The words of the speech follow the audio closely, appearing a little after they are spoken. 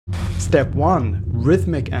Step 1.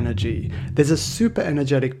 Rhythmic energy. There's a super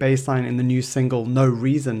energetic bass line in the new single No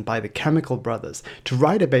Reason by the Chemical Brothers. To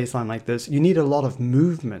write a bass line like this, you need a lot of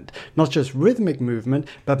movement. Not just rhythmic movement,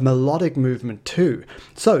 but melodic movement too.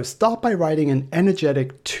 So start by writing an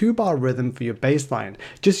energetic 2-bar rhythm for your bass line.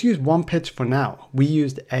 Just use one pitch for now. We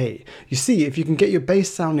used A. You see, if you can get your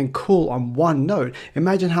bass sounding cool on one note,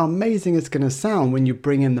 imagine how amazing it's going to sound when you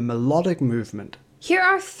bring in the melodic movement. Here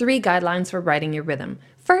are 3 guidelines for writing your rhythm.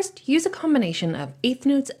 First, use a combination of 8th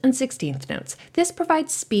notes and 16th notes. This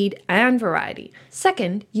provides speed and variety.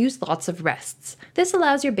 Second, use lots of rests. This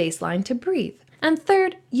allows your bass line to breathe. And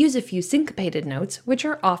third, use a few syncopated notes, which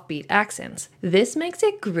are offbeat accents. This makes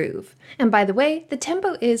it groove. And by the way, the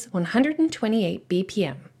tempo is 128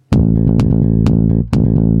 BPM.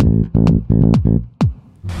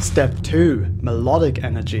 Step 2. Melodic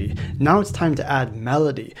energy. Now it's time to add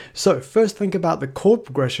melody. So first think about the chord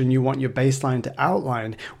progression you want your bass line to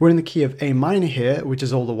outline. We're in the key of A minor here, which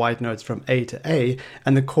is all the white notes from A to A,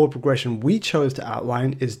 and the chord progression we chose to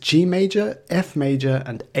outline is G major, F major,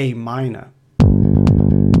 and A minor.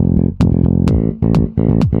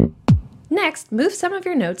 Next, move some of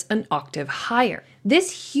your notes an octave higher.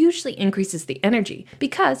 This hugely increases the energy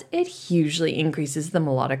because it hugely increases the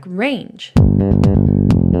melodic range.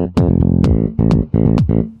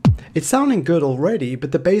 It's sounding good already,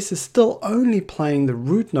 but the bass is still only playing the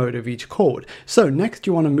root note of each chord. So next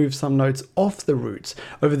you want to move some notes off the roots.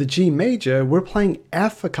 Over the G major, we're playing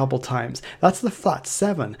F a couple times. That's the flat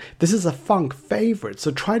 7. This is a funk favorite,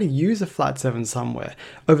 so try to use a flat 7 somewhere.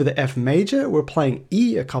 Over the F major, we're playing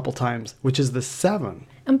E a couple times, which is the 7.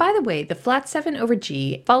 And by the way, the flat 7 over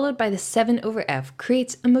G followed by the 7 over F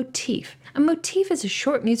creates a motif. A motif is a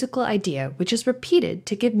short musical idea which is repeated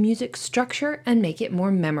to give music structure and make it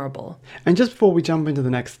more memorable. And just before we jump into the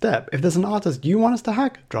next step, if there's an artist you want us to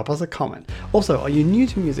hack, drop us a comment. Also, are you new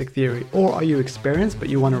to music theory or are you experienced but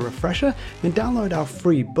you want a refresher? Then download our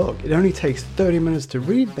free book. It only takes 30 minutes to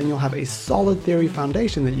read, then you'll have a solid theory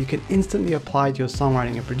foundation that you can instantly apply to your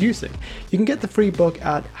songwriting and producing. You can get the free book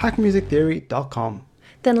at hackmusictheory.com.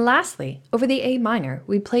 Then lastly, over the A minor,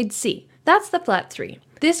 we played C. That's the flat 3.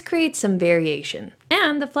 This creates some variation.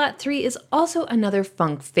 And the flat 3 is also another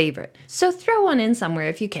funk favorite, so throw one in somewhere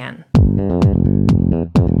if you can.